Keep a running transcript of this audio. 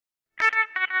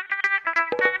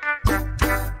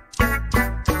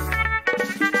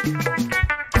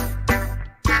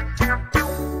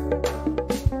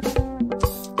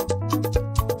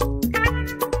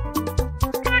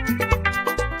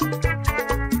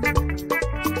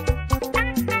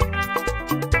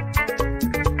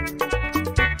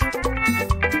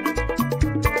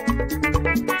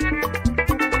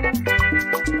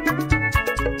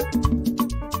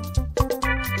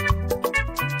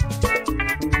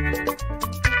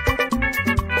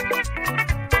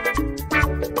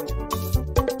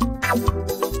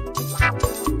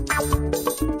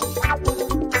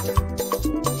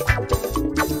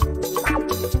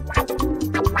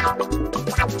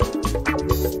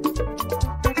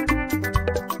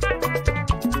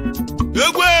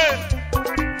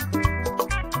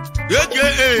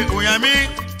aka Uyami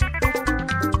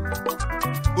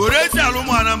Oresi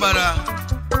Alumu Anambra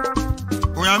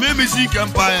Uyami Music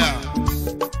Empire.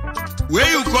 Where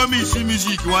you come and see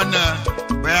music one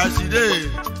where I see day.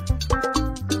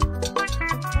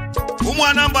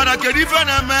 Anambra Kerifa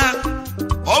na me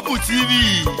Obu TV.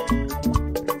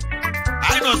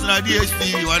 I know na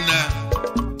DSTV one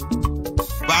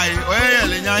by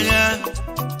Onyeli yaye.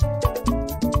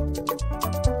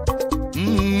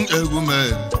 Egwu me.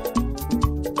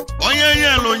 Onyeli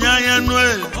yaye no e.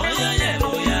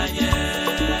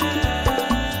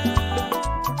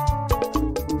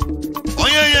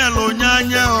 Onyeli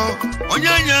yaye o.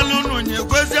 Onyeli no nye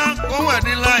kweza ko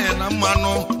wadila ye na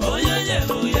mmanu. Onyeli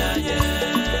yaye.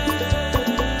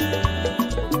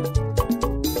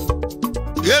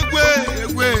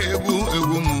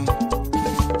 Egwu mu.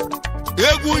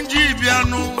 Egwu nji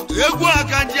bianu, egwu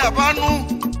akanji abanu.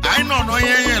 I know no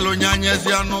Onyeli yaye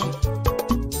zianu.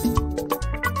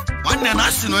 Wanne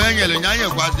na si no Onyeli yaye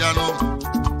kwazianu.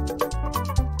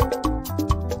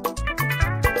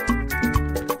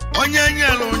 Onyeli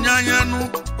yaye nu,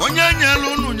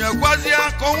 Onyeli nu nye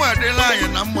kwazia ko wadela ye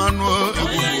na mmanu.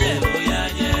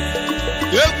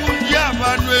 Egwu nji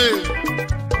abanu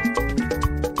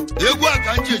Egwu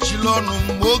akanji echilonu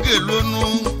moge lonu.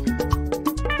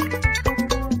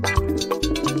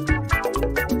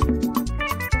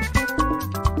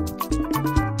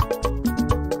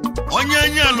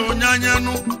 Onyeli yaye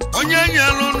nu, Onyeli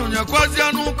nu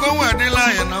nyekwazianu ko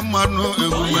wadila ye na mmanu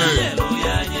egwu me.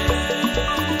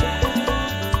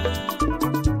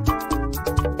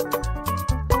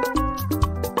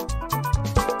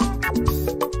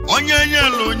 Onyeli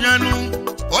yaye nu,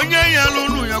 Onyeli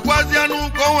nu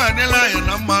nyekwazianu ko wadila ye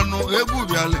na mmanu egwu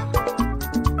biale.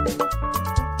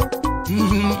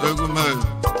 Egwu me.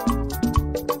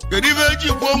 Kedive ji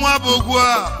kwo nwa bogwu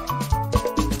a.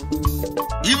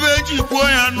 Ive ji kwo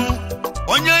ya nu,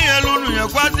 Onyeli nu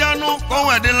nyekwazianu ko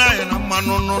wadila ye na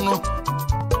mmanu nunu.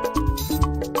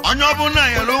 Onye obuna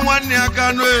yelo nwanne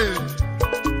aka nu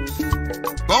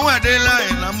ko wadila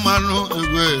ye na mmanu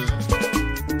egwu.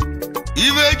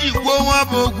 Ive ji kwo nwa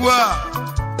bogwu a.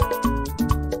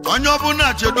 Onye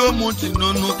obuna chedo mu ti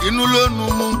nunu inulo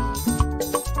numu.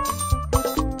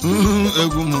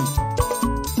 Egwu mu.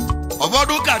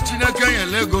 Obodo ka Chineke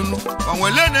nyele ego nu.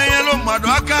 Onwele na yelo mmadu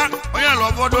aka, onye lo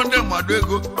obodo nde mmadu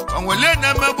ego. Onwele na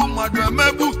emebu mmadu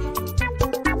emebu.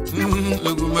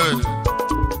 Egwu me.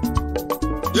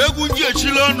 Egwu nji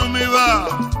echilo nu miwa.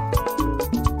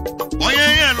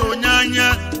 Onyeli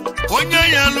yaye.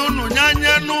 Onyeli yaye nu,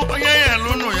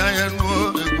 Onyeli yaye nu.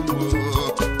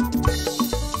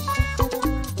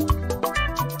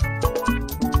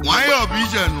 Wayo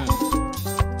bijenu.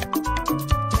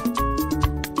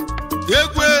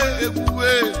 Egwu.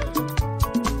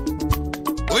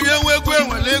 Onye wegwe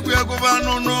nwele egwu egwuba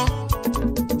nunu.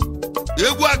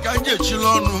 Egwu akanji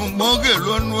echilonu moge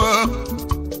lonu.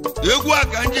 Egwu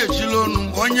akanji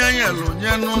echilonu Onyeli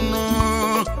yaye nunu.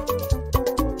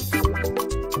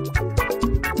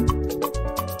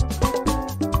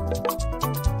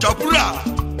 Chapura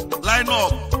line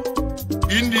up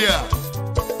India.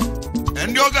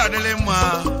 Ndi oga adele ma.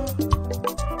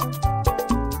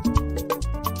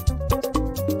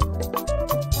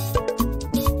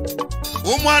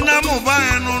 Umwana mu ba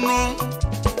enunu.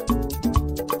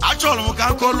 Achọrọ m ka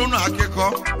nkolu nu akịkọ.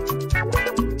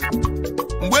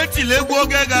 Mgbe tile egwu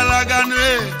oge gara aga nu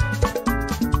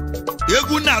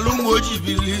egwu na alụ oji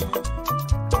bili.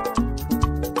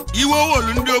 Iwe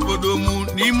wolu ndị obodo mu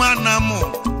n'ime anamu.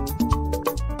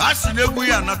 Asi n'egwu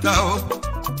ya nata o.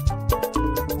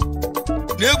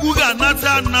 Egwu ga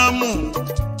nata namu.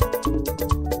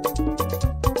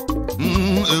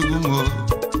 Egwu mo.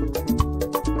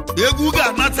 Egwu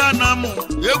ga nata namu.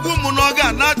 Egwu mu no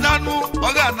ga nata nu, o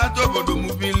ga nata obodo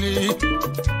mu bili.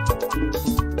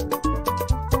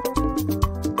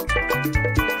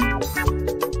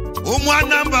 Umu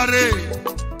Anambra.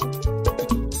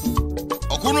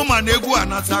 Okunu ma na egwu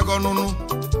anata gonunu.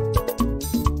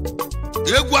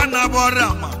 Egwu anabora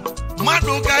ma.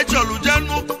 Mmadụ ka chọlụ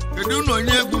jenu. Kedu na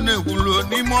onye egwu na-egwulo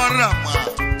n'ime ọrụ ama.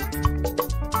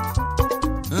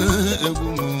 Egwu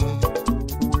mu.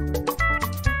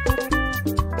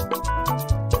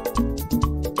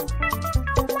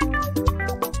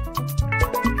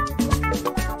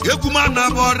 Egwu ma na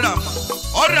bụ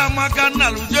ọrụ ama ka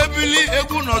nnalu jebili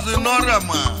egwu nọzi n'ọrụ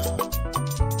ama.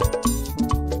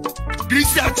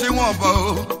 Krisia Chinwọba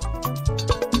o.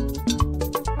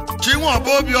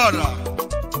 Chinwọba Obiora.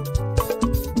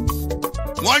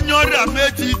 Onye ọrịa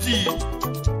metiti.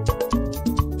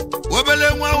 Obele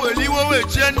nwa weli wewe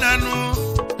chie nnanu.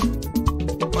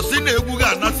 Osi na egwu ga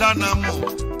anata na mụ.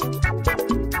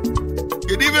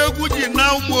 kedu ibe egwu ji na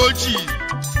ụmụ ochie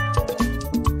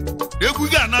egwu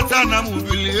ga-anata na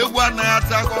mubili egwu anaghị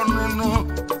atakọ nnụnụ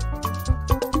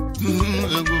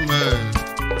egwu mee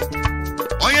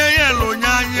onye yelu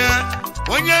nyanya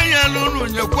onye yelu unu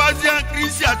nyekwazie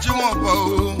Kristi Achimọba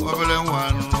obere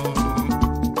nwanụ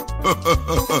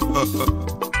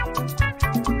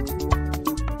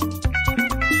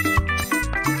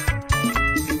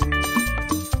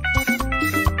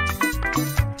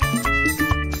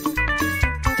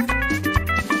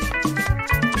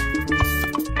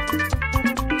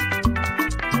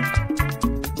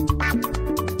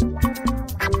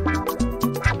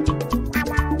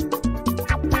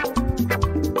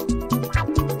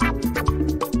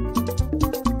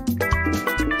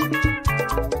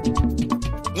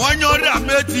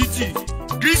Titi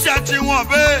Kristi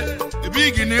Achimọba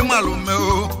ebigi ni malume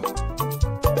o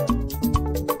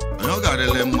onye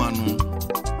garele mmanụ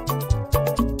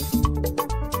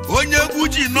onye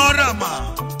guji n'ọra ma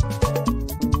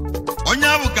onye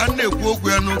abụ ka na-ekwu okwu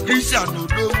ya no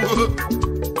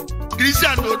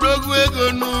Christian Odogwu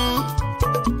ego no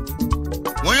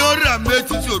onye ọra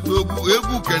Titi Odogwu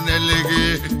egwu kenelege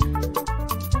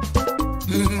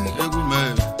egwu me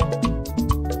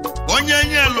onye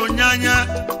nyelu nyanya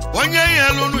onye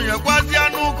yelu nu yakwazi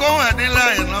anu ko wadila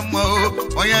na mo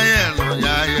onye yelu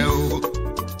yaye o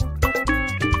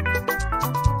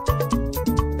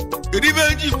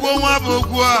edibe ji gwo nwa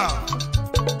bogwu a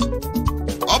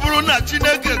oburu na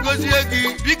Chineke gozie gi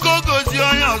biko gozie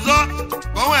onye ọzọ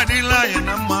ko wadila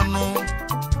na mmanụ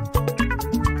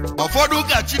ofodu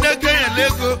ka Chineke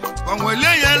yelego onwele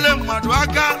yele mmadu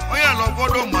aka onye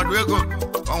lofodo mmadu ego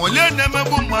onwele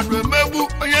na-emegbu mmadu emegbu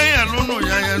onye yelu nu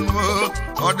yaye no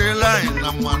odela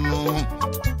na mmanụ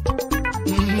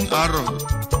aro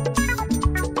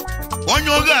onye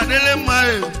oge adịle mma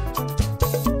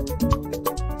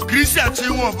Kristi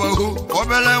Achimọba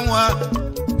obere nwa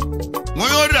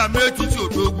onye ọrịa Titi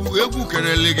Odogwu egwu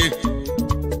kerelege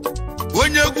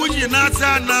onye egwu ji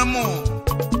na-ata na mụ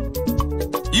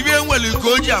ibe nwere ka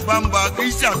o ji aba mba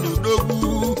Kristi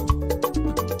Odogwu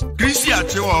Kristi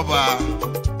Achimọba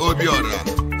Obiora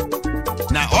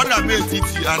na ọrịa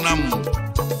Etiti Anamụ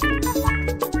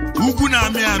ugwu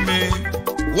na-amị amị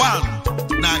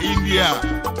 1 na India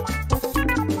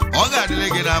ọ ga-adịle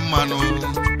gị na mmanụ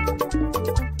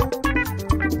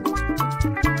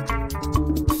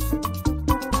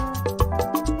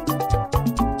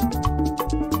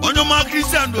onye ọma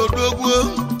Kristi Odogwu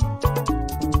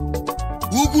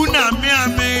ugwu na-amị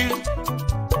amị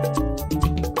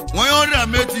onye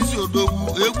ọrịa Titi Odogwu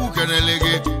egwu kenele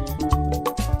gị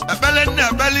ebele nna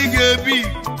ebele ga-ebi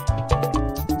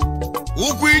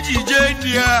ukwu iji jee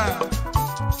India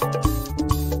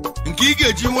nke ị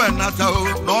ga-eji nwe nata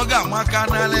na ọ ga-amaka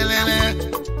na lelele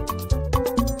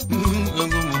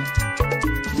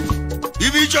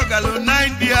ibe ịchọgalụ na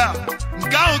India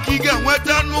nke ahụ ka ị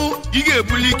ga-enweta nụ ị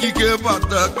ga-ebuli ikike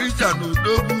bata Kristi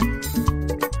Odogwu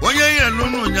onye yelu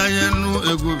nụ nyanye nụ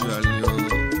egwu bịali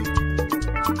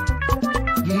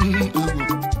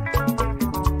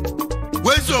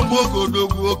wezomogo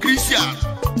Odogwu Kristian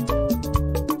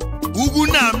ugwu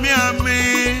na-amị amị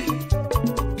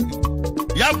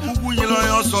ya bụ ugwu nyere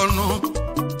onye ọsọ nụ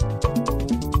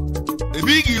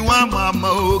ebighi nwa ma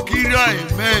okiri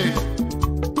eme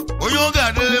onye oge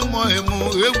adịle mmụọ emu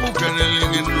egwu kelele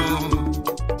gị nụ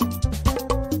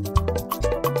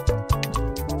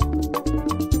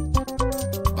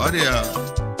ọ dị ya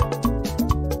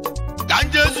ka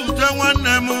nje zute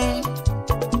nwanne m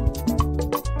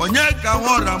onye ka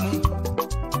nwọra m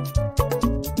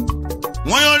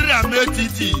onye ọrịa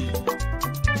Etiti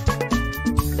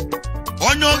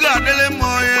onye oge adịle mma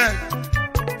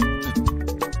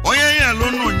onye yelu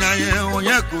nụ nyanye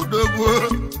onye ka Odogwu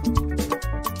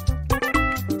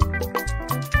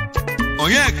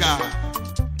onye ka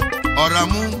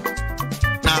ọramụ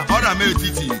na ọrịa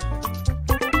Etiti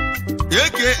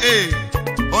aka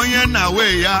onye na-we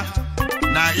ya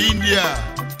na India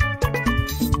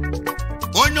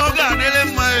onye oge adịle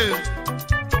mma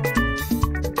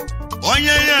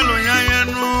onye yelu nyanye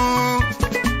nụ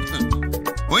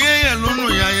onye yelu nụ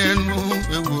nyanye nụ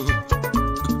egwu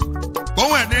o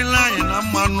wedịla anyị na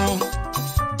mmanụ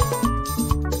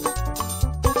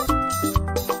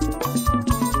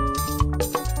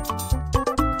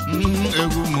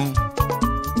egwu m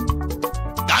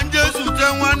ka nje zute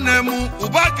nwanne m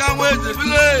ụba ka nwe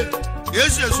ezebile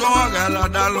esi esu ọnwa ga-ala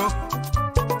dalụ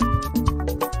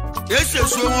esi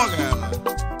esu ọnwa ga-ala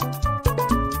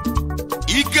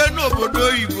ike n'obodo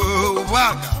oyibo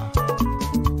ụbaka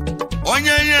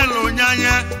onye yelu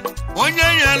nyanya onye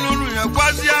yelu nụ ya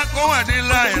kwazi aka o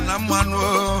wedịla anyị na mmanụ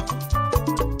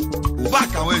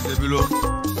ubaka weze bilo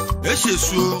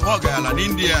eshesu ogala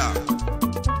n'India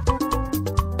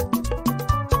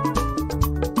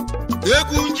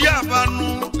egwu nji abanu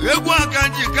egwu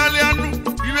akanji kalianu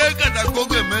iwe kata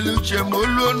koge melu che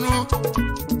molonu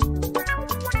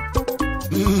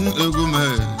egwu me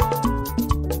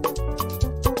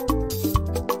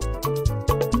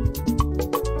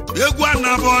egwu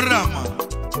anaborama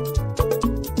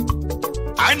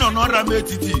ai no no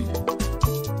rametiti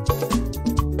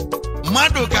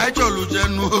mmadụ ka anyị chọrọ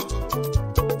jenu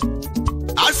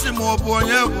asị m ọ bụ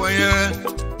onye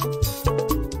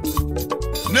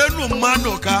n'elu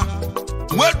mmadụ ka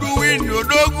nweduwini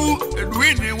odogwu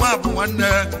eduwini nwa bụ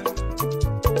nwanne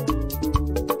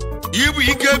ibu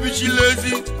ike bichila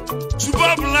ezi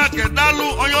super black dalụ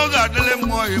onye ọ ga-adịle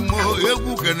mmụọ imo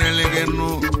egwu kenele gị nụ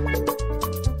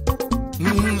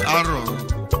arọ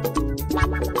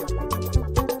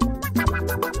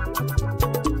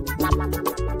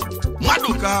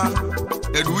Maduka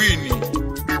Edwini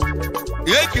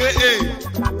aka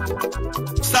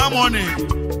Samoni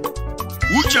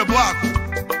Uche Black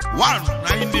one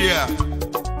na India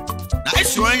na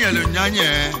isi Onyeli nyanye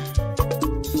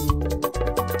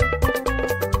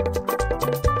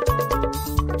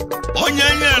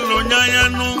Onyeli nyanya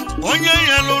nu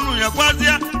Onyeli nu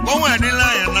yakwazia onwe adila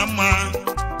ya na mma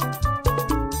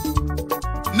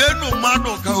nenu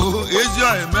Maduka ezi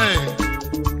eme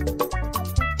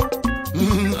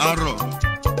Aro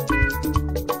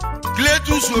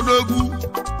Kletus odogwu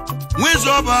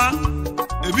Nwezoba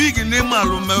ebigi ni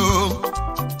malume o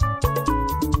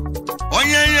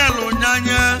Onyeli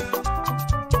nyanya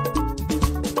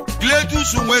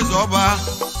Kletus Nwezoba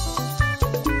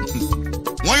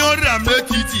Onye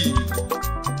ametiti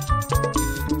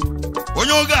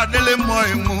Onye oga adele mo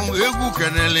imu egwu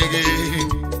kenele gị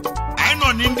I nọ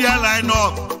n'India line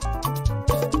up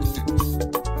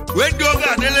when do you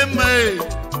adele me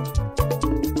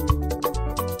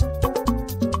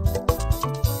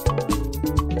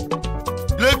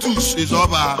Kletus is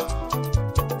over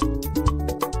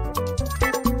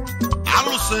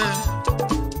Aluse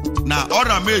na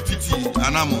ora metiti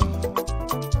anamo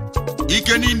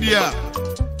ike n'India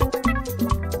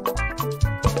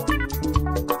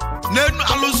nenu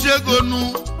aluse gonu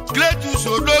Kletus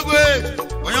odogwe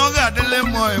onye oga adele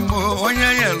mo imo onye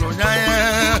yelu nyanye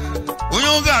onye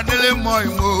oga adele mo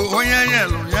imo onye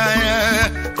yelu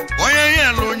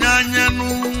nyanye nu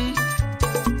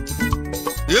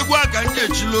egwu aka nje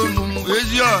chilonu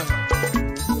ezi o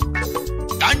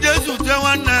kanje zute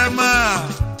nwanne ma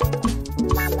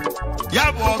ya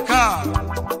bụ ọka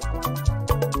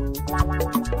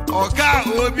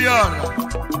obi ọra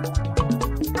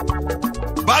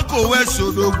bako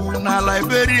wesodogwu na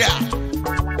Liberia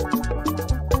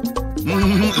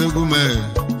egwu me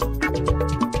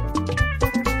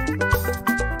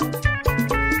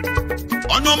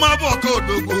onoma bụ ọka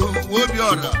odogwu obi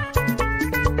ọra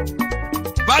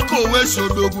bako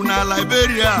wesodogwu na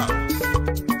Liberia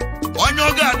onye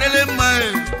ọ ga-adịle mma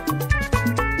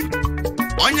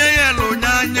onye yelu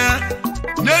nyanya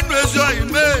nenu ezi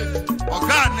oyime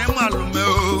ọka ni malume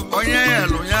o onye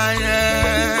yelu nyanya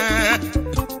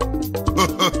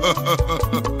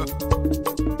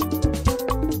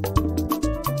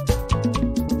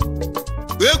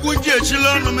egwu nji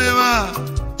echilonu mema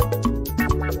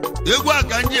egwu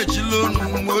aka nji echilonu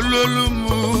mololu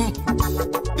mu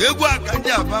egwu aka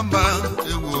nji abamba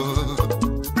egwu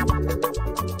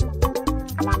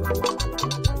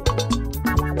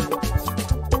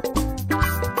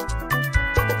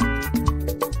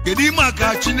Kedi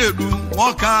maka Chinedu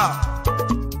nwoka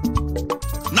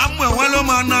na mwe nwelo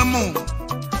manamu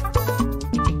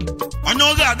onye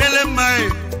ọ ga-adịle mma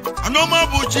anoma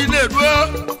bụ Chinedu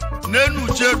nenu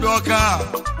chedu ọka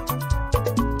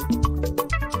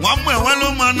nwa mwe nwelo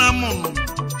manamu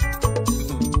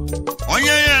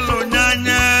onye yelu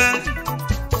nyanya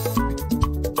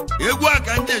egwu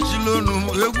aka nje chilonu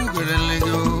egwu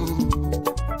gerelego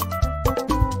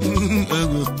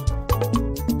egwu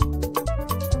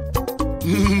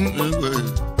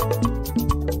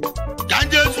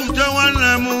Kanjesu je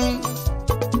nwanne m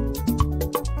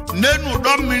nenu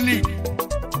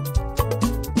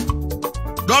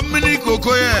Dominic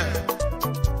Okoye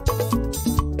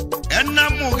enna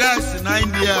mu gas na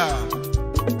India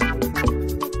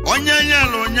onye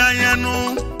yelu nyanya nu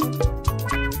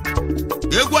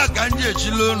egwu aka nje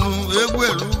echilonu egwu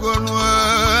erugonu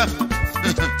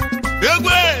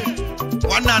egwu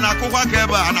nwanna na-akụkwa ka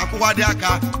ebe a na-akụkwa dị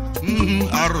aka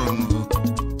arụrụ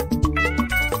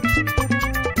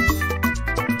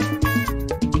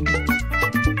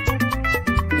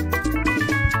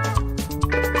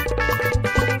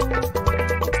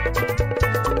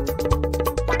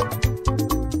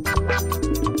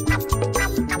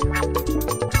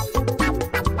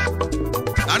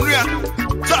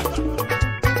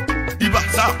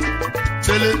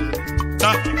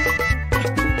ta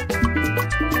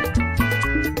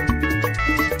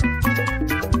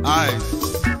eyes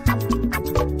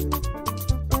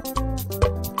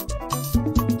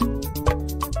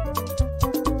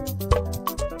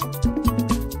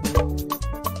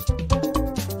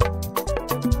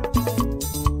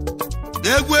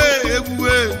egwu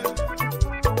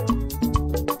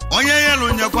onye yelu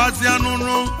nyekwasị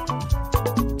anụnụ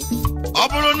ọ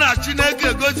bụrụ na Chineke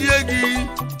gozie gị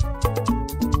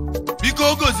biko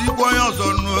gozikwa onye ọzọ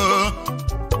nụ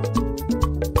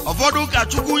ụfọdụ ka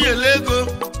Chukwu nyere ego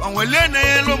onwele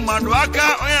na-enyelu mmadụ aka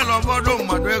onye na ụfọdụ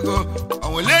mmadụ ego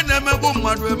onwele na-emegbu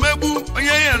mmadụ emegbu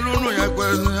onye yelu nụ ya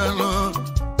kwezịalụ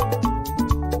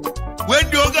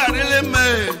wendị oge adịla mme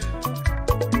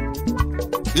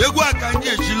egwu aka ndị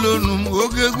ejila onu m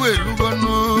oge egwu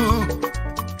elugonu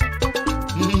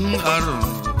arụ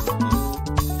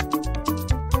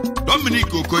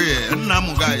Dominic Okoye nna m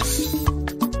guys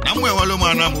na m enwelu m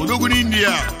ana m odogwu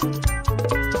n'India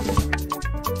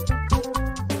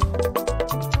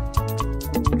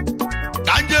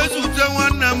ka nje zute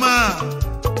nwanne m a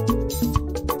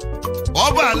ọ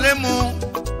bale m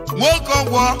nwoke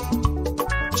ọgwọ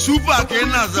super ka ị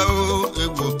na-aza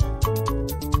egwu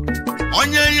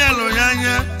onye yelu ya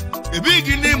anya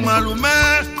ebighi ndị mmalụ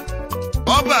mee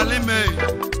ọbalị mee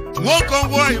nwoke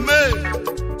ọgwọ ime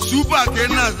super ka ị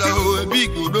na-aza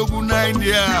ebighi odogwu na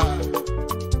India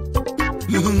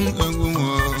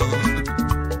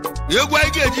egwu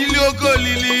anyị ga-ejili oke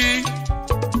olili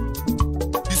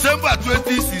December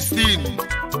 2016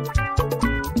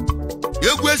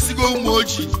 egwu esigo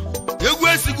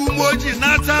ụmụ ojii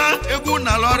nata egwu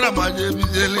na lọra ma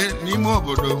jebizele n'ime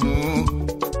obodo m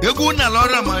egwu na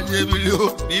lọra ma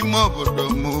jebilio n'ime obodo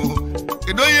m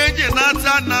kedu onye eji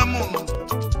nata na m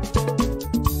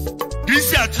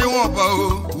Krisi Achiwọba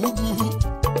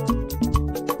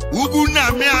ugwu na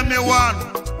amị wan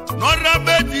n'ọra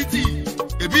betiti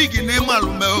ebighi n'ime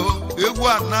alụme egwu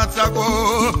a natago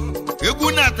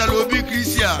egwu natara obi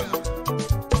Krisia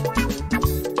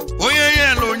onye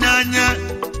yelu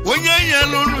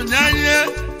nyanya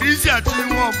Krisi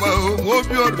Achiwọba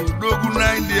obi ọrụ n'ogwu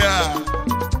na India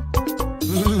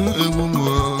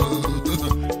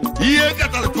ihe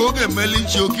katara ka oge emeli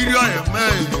nchi okiri ọhịa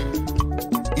mee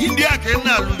India ka ị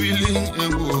na-alụbili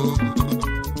egwu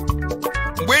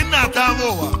mgbe ị na-ata ahụ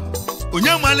ụwa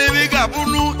onye mara ebe ị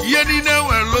ga-abụnụ ihe niile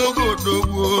nwere oge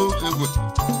odogwu egwu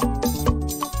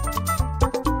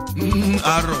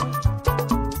arọ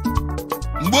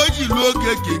mgbe o ji lụọ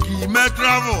oge ke gị ime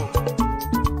travel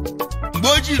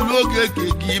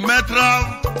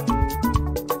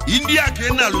India ka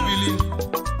ị na-alụbili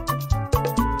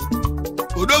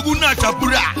odogwu na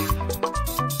chapura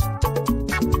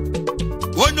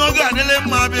onye oge adịle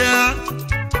mma bịa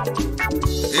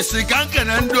esi ka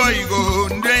nkene ndị oyigo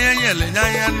ndị enye nyele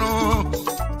nyanya nụ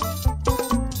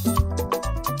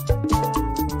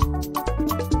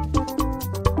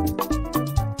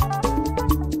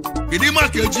ịdị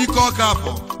maka ejike ọka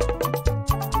afọ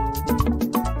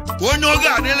onye oge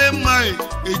adịle mma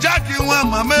ejaki nwa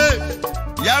mama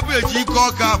ya bụ ejike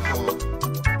ọka afọ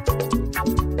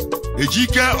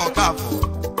Ejike Okafo,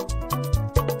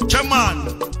 Chairman,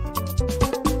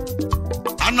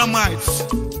 Anamites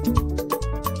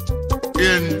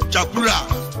in Chapura,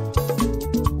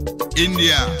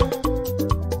 India.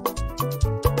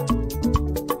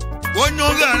 Onye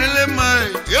oge anele mai,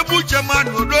 ebu chairman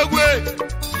odogwe,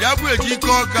 yabu Ejike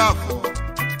Okafo.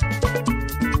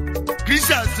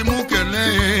 Krisi asimu kene,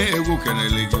 egwu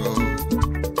kenele gyo.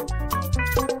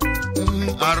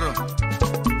 Aro.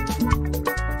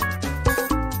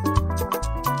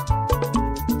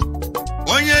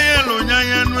 Onye yelu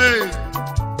nyanya nwe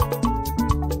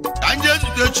kanje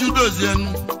zute chudozienu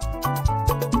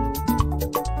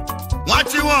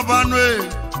nwati wọba nwe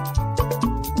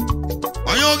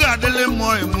onye oge adịle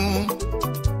mmụọ emu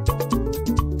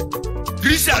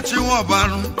Krisi Achiwọba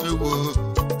egwu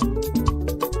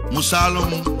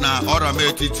Musalum na ọra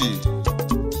metiti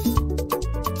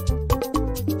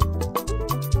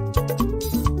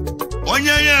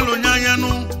onye yelu nyanya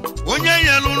nụ onye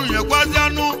yelu nyekwazi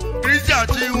anụ Krisi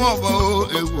Achiwọba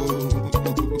egwu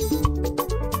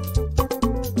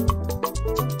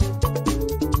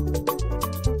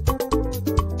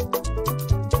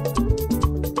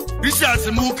Krisi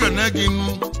asimu kene gị nụ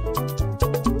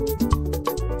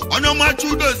onye ọmachi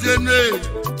udozie nne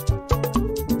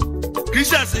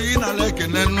Krisi asighị n'ala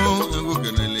ekene nụ egwu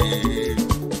kenele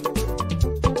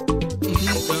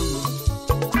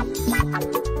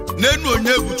n'enu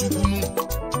onye bụ Chukwuma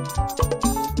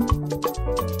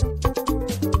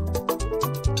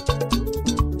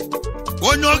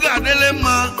onye oge adịle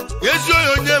mma ezi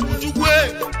onye bụ Chukwu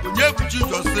onye buchi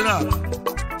Justina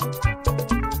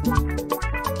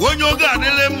onye oge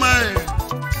adịle mma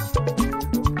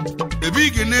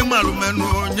ebigi n'ime alụmenụ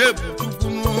onye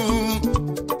butukwunu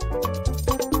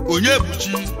onye buchi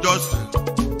Justin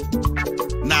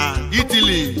na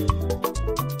Italy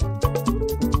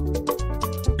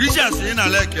Richard si na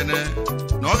lekene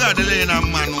na ọ ga-adịle na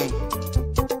mmanụ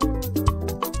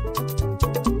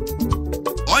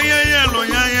onye yelu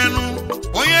nyanyenu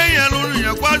onye yelu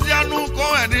nyekwazi anụ ka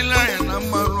ọ adịle ya na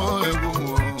mmanụ egwu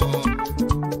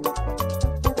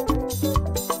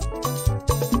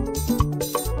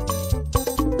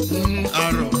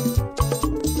aro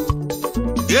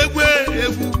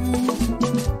egwu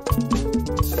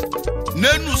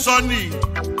nenu Sony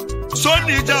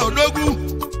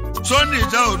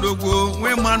ja odogwu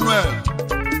nwe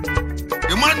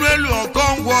Emmanuel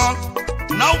Okongwo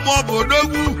na ụmụ bụ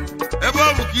odogwu ebe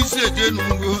ọ bụ ka isi eje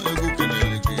n'ugwu egwu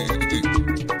kelele gị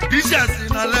dishasi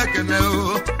na lekene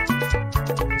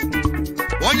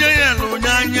onye yelu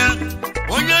nyanya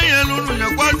onye yelu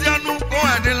nyekwazi anụ ka ọ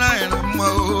adịla ya na mma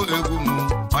egwu m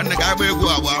nwanne ka agba egwu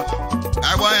agba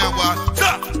ya agba sa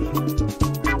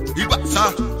iba sa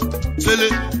sele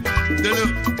dele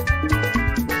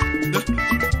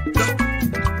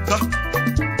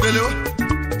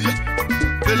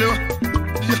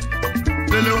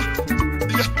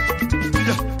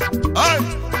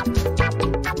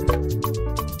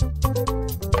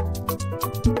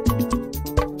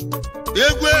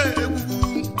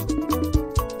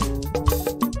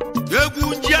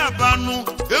egwu ji abanụ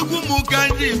egwu m ka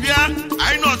ndị bịa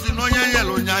anyị nọzi n'onye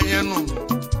yelu nyanyenu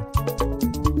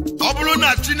ọ bụrụ na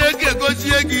Chineke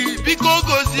gozie gị biko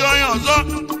gozie onye ọzọ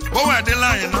ka o wedịla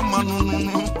anyị na mmanụ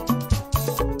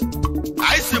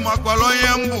anyị si makwara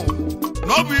onye mbụ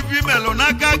na ọ bụ ife imelụ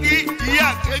n'aka gị ihe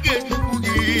a ka ga-ejikwu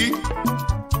gị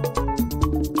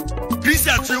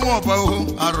Christian Chinwọba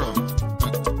arọ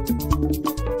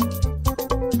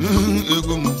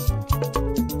egwu m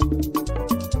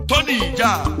Tony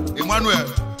Ja Emmanuel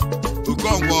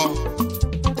Okongwo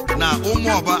na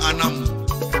ụmụọba Anam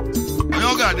onye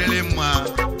ọ ga-adịrị mma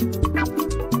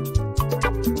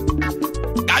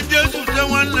ka Jesu te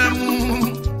nwanne m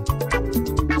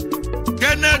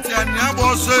Kenneth Aniagba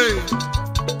ọsọ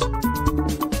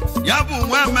ya bụ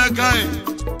nwa Emeka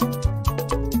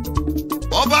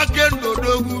ọba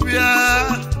kendodogwu bịa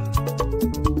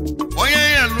onye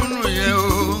yelunu ya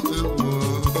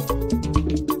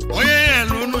onye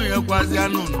yelunu ya kwazi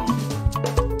anụnụ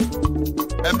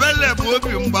ebele bụ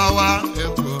obi mgbawa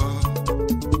egwu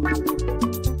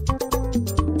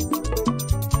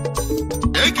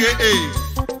aka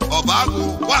Ọbagụ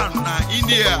 1 na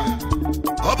India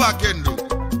ọba kendo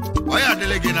onye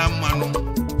adịle gị na mmanụ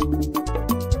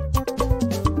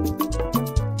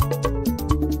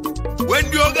wee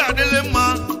ndị oge adịle mma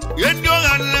ihe ndị oge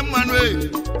adịle mmanụ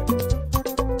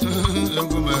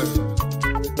egwu mere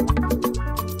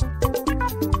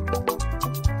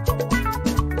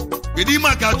kedu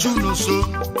maka Junu so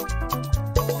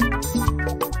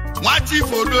nwa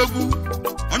Chief Odogwu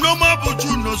onye ọma bụ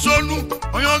Junu Sonu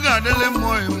onye oge adịle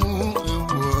mma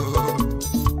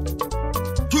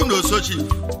Junu Sochi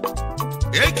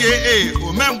aka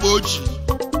Omemgbe Oji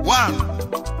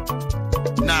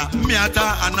 1 na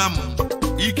Mmiata Anam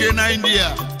ike na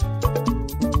India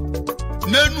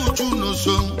nenu Junu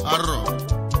so arọ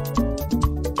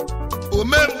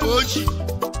Omemgbe Oji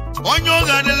onye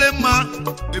oge adịle mma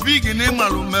ebigi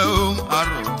n'ịmalụ mee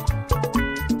arọ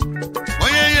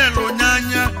onye yelu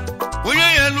nyanya onye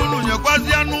yelu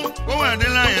nyekwazi anụ o wee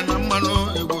dịla ya na mmanụ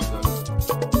egwu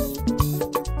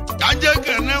ka nje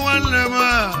kene nwanne m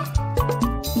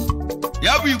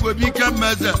ya bụ igwe bike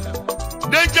mmeze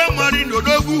deje mari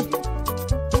n'odogwu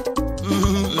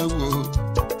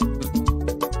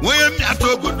onye mmịata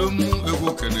obodo m egwu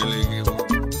kelele gị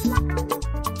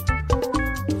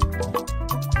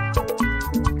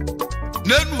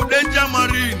nenu deje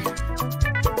mari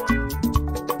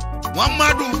nwa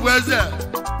mmadụ bụ eze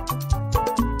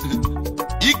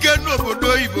ike n'obodo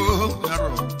oyibo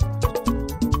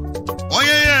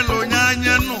onye yelu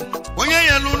nyanya nụ onye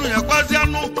yelu unu yakwazi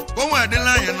anụ ka o wee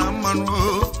dịla anyị na mmanụ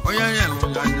onye yelu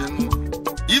nyanya nụ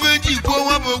ibe ji ikwu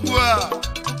nwa bụ ogwu a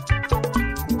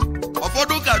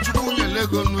ụfọdụ ka Chukwu nyele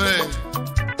ego nụ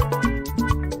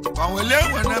gbanwele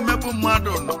ewe na-emebụ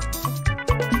mmadụ nọ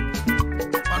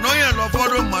mana onye yelu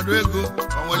ụfọdụ mmadụ ego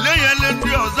gbanwele yele ndị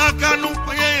ọzọ aka nụ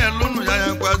onye yelu unu ya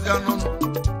yakwazi anụ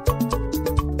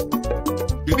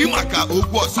kedu maka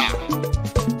okwu ọsa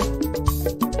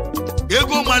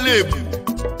ego Malebu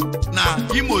na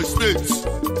Imo steeti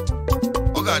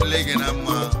ọ ga-adịle gị na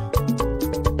mma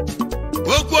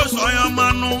okwu ọsa onye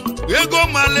ọmanụ ego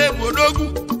Malebu odogwu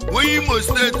onye Imo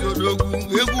steeti odogwu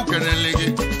egwu kenele gị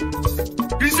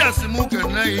Christian mu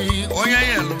kenele onye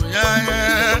yelu yaye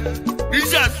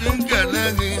Christian nkele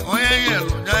gị onye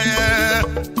yelu yaye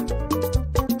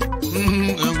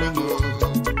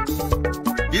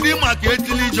Idi maka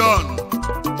etili John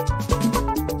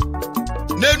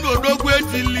Nenu odogwu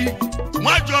etili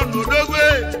nwa John odogwu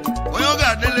onye ọ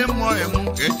ga-adịle mmụọ emu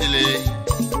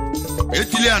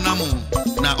etili anamu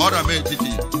na ọra m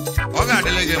etiti ọ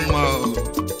ga-adịle gị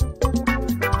mmụọ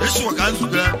Yesu ka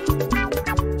nzube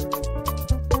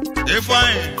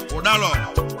Ifeanyi ụdalọ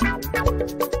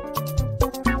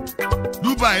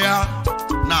Dubai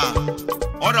na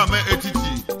ọra m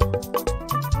etiti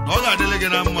ọ ga-adịle gị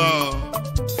na mmụọ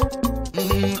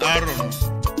Aaron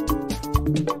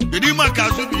Idi maka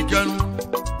Zubikenu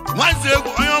nwanze egwu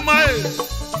onye ọma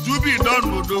Zubi don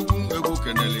odogwu egwu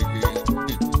kenele gị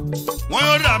wọ́n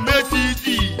yóò rà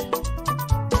méjì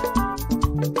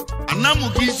anamu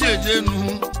kì í ṣe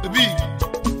jẹnu bí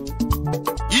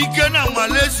ike na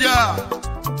Malaysia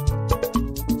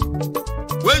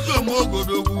wéjú ọmọ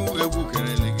ògòdògwu egwu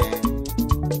kẹrẹlẹgẹ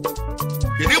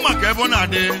kìdí maka ebe ọ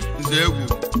na-adị nze egwu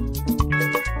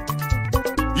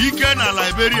ike na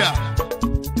Liberia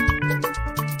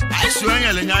àìsí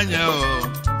enyele nyanya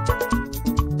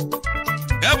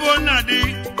ebe ọ na-adị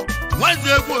nwanze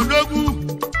egwu odogwu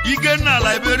ike na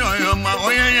Liberia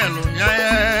onye yelu yaye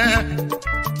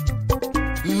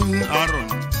Aaron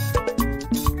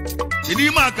Idi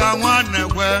maka nwanne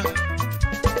kwe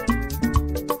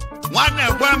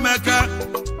Emeka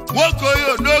nwoke oyi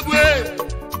odogwu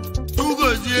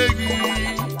tugozie gị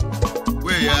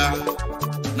we ya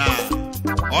na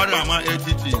ọrịa ma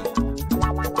etiti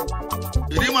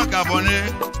Idi maka bọni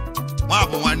nwa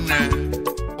bụ nwanne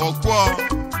ọkwọ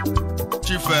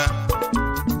chife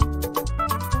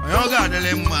onye ọ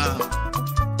ga-adịlị mma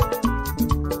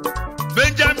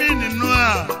Benjamin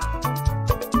Noah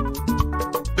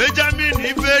Benjamin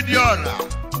ife dị ọra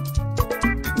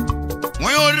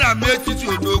onye ọrịa m etiti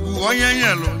odogwu onye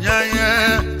nyelu nyanye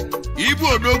ibu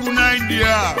odogwu na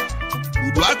India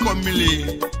udu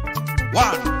akọmmili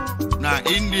 1 na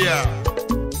India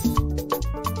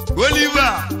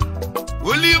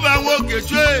Oliver nwoke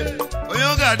chwe onye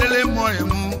ọ ga-adịlị mma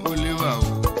emu Oliver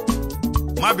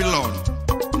Mabilon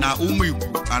na ụmụ Igbo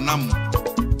Anamu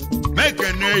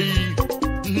mekeneyi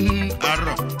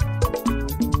arọ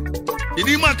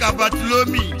Idi maka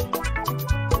Bartholomew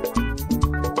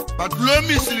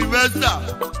Sylvester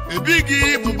ebigi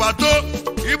ibu bato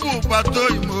imo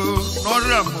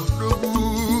n'ọrịa modogwu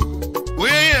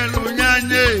onye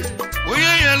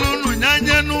yelu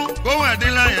nyanye nụ ka o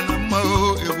wedịla ya na mma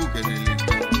egwu kelele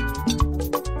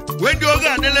wedi oge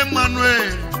adịle mmanụ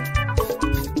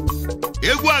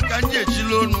egwu aka nje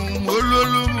echila onu ma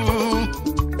oluolu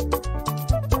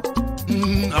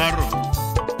m arọ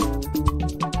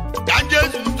ka nje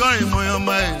zụtọ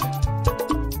imoyoma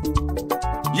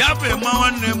ya bụ ema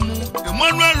nwanne m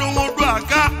Emmanuel nwụdụ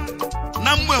aka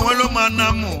na mgbe enwelu m ana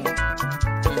m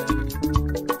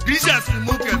Christian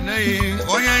mu keneyi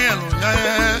onye yelu ya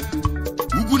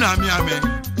ugwu na amị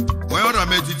onye ọrịa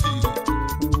m etiti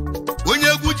onye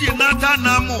egwu ji nata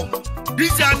na mụ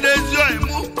Christian n'ezi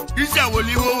oyimu Christian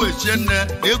woliwo wechie nne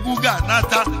egwu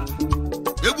ga-anata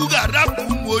egwu ga-arapụ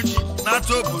ụmụ ojii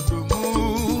nata obodo m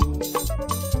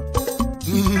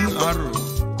arụ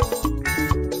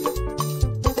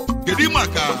kedu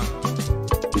maka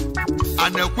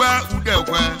anekwe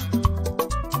udekwe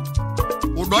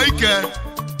ụdọ ike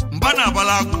mba na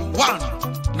abalagwu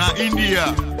 1 na India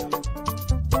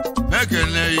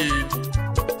mekeneyi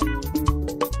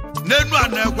nenu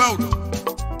anekwe ụdọ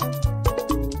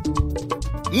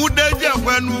Udenze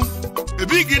kwenu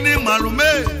ebigini malume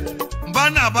mba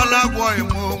na abalagwu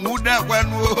imu mude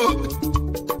kwenu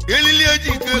elili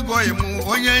ejike go imu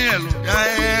onye yelu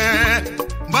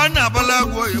mba na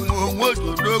abalagwu imu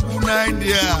nwojodogu na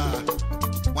India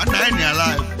one nine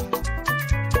alive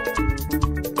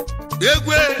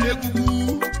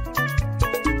egwu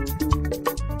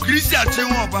Christian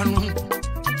Chinwobanu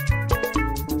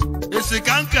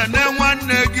esikanka na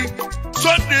nwanne gị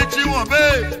Sunday Chinwobe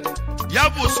ya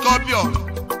bụ Scorpion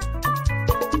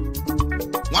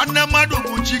nwanne mmadụ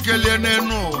bụ chikelie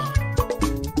n'enu ụwa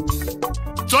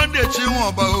Sunday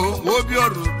Chinwoba obi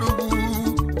ọrụ dugwu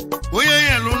onye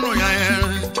yelu nụ ya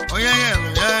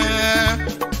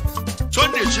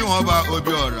Sunday Chinwoba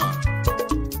obi ọra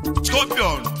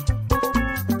Scorpion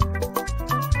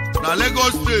na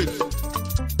Lagos State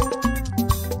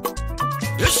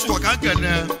Yesu ka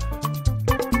nkene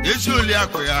ezi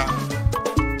oliakụ ya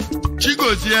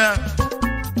Chigozie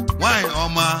nwanyị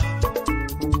ọma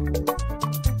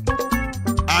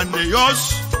and yours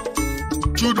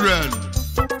children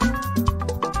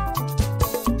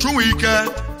Chukwuma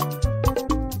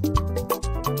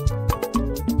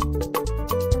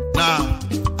na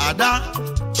Ada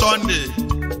Sunday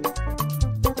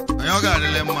ayo ga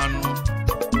adịle mmanụ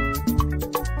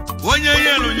onye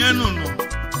yelu nyenunu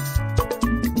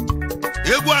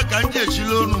egwu aka nje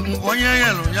echile onu onye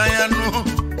yelu nyanyanu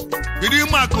iri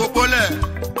maka okpole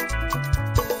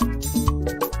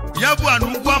ya bụ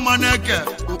anugwu amaneke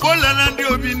okpole na ndị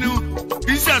obinu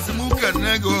isi asimuke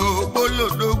nego okpole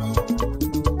odogwu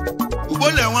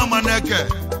okpole nwa amaneke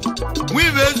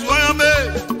mwive ezu onye mee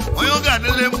onye ga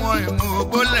adịle mmụọ emu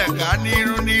okpole ka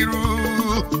n'iru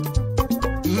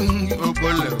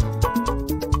okpole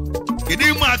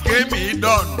iri maka emi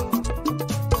don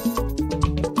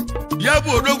ya bụ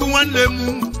odogwu nwanne m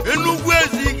Enugwu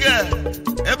Ezike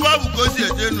ebe ọ bụ gosi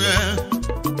ejenu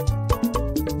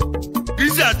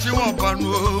isi achịwa ọbanụ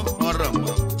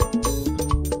ọrama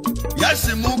ya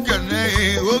si m kene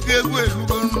oge egwu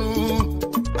erugonu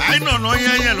anyị nọ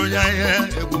n'onye nyelu ya ihe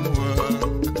egwu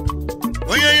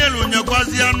onye nyelu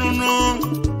nyekwazi anụnụ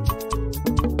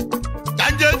ka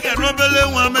nje kene obele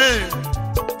nwa mee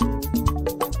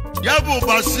ya bụ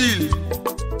Basil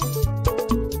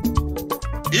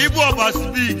Ibu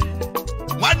Obasibik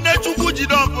nwanne Chukwu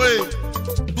jide ọbụ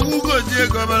Chukwu gozie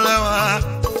gobelewa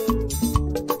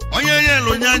onye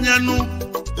nyelu nyanyanu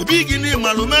ebigi ni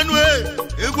malumenu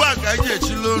egwu aka ji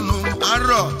echile onu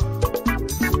arọ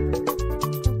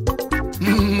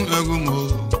egwu mo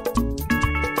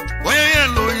onye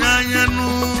nyelu nyanyanu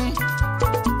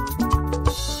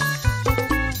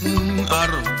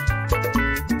arọ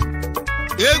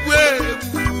egwu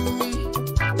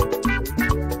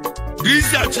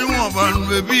isi achịnwa ọbanụ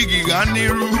ebigi ga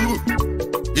n'iru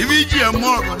ibi ji eme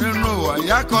ọgụ n'ụwa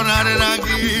ya kọnarịra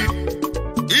gị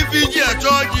ibi ji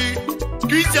achọ gị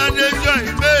Christian ezi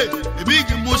ime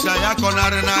ebigi Musa ya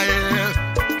kọnarịra ya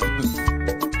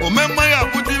omemma ya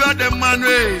pụtiba dị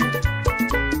mmanụ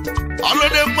ọlụ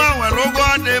dị mma nwere ụgwọ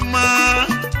dị mma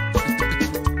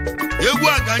egwu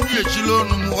aga nji echile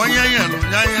onu m onye nyelu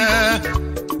nyanye